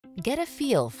Get a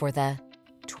feel for the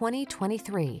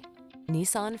 2023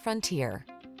 Nissan Frontier.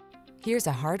 Here's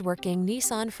a hard-working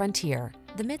Nissan Frontier,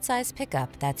 the midsize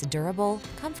pickup that's durable,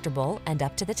 comfortable, and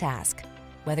up to the task.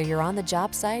 Whether you're on the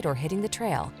job site or hitting the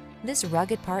trail, this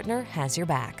rugged partner has your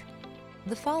back.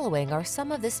 The following are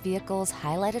some of this vehicle's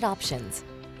highlighted options: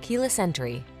 keyless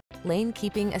entry, lane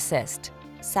keeping assist,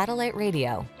 satellite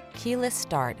radio, keyless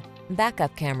start,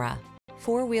 backup camera,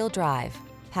 four-wheel drive,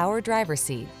 power driver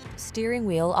seat, steering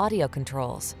wheel audio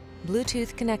controls,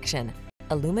 Bluetooth connection,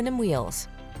 aluminum wheels,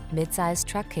 midsize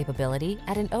truck capability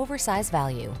at an oversized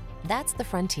value. That's the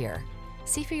Frontier.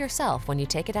 See for yourself when you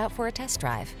take it out for a test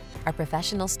drive. Our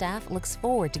professional staff looks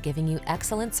forward to giving you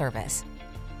excellent service.